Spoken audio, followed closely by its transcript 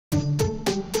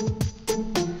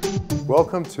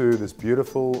Welcome to this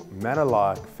beautiful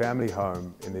manor-like family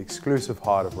home in the exclusive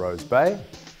heart of Rose Bay.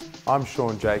 I'm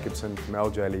Sean Jacobson from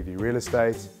LJ Levi Real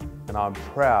Estate, and I'm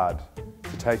proud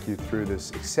to take you through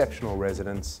this exceptional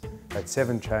residence at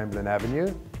 7 Chamberlain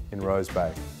Avenue in Rose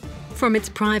Bay. From its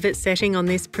private setting on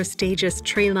this prestigious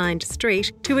tree-lined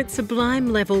street to its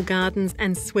sublime level gardens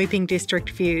and sweeping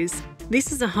district views,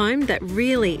 this is a home that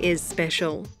really is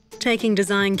special. Taking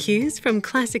design cues from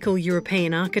classical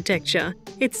European architecture,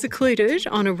 it's secluded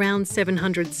on around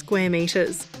 700 square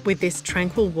metres, with this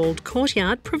tranquil walled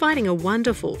courtyard providing a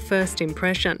wonderful first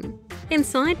impression.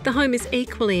 Inside, the home is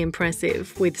equally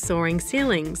impressive, with soaring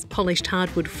ceilings, polished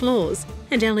hardwood floors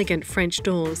and elegant French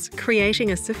doors, creating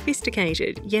a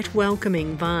sophisticated yet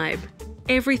welcoming vibe.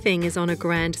 Everything is on a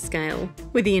grand scale,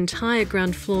 with the entire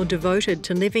ground floor devoted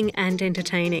to living and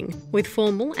entertaining, with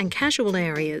formal and casual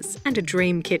areas and a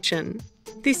dream kitchen.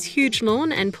 This huge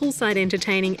lawn and poolside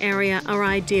entertaining area are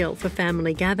ideal for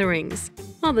family gatherings,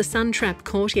 while the suntrap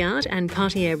courtyard and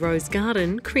parterre rose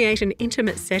garden create an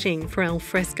intimate setting for al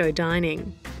fresco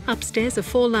dining. Upstairs are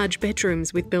 4 large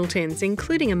bedrooms with built-ins,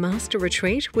 including a master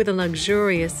retreat with a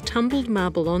luxurious tumbled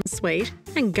marble ensuite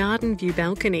and garden view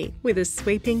balcony with a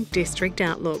sweeping district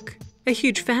outlook. A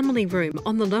huge family room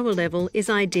on the lower level is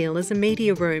ideal as a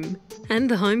media room,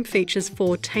 and the home features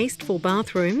 4 tasteful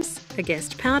bathrooms, a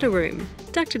guest powder room,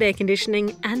 ducted air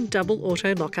conditioning and double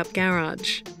auto lock-up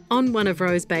garage. On one of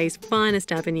Rose Bay's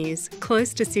finest avenues,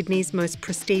 close to Sydney's most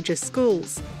prestigious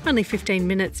schools, only 15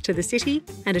 minutes to the city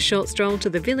and a short stroll to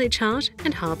the village heart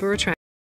and harbour attractions.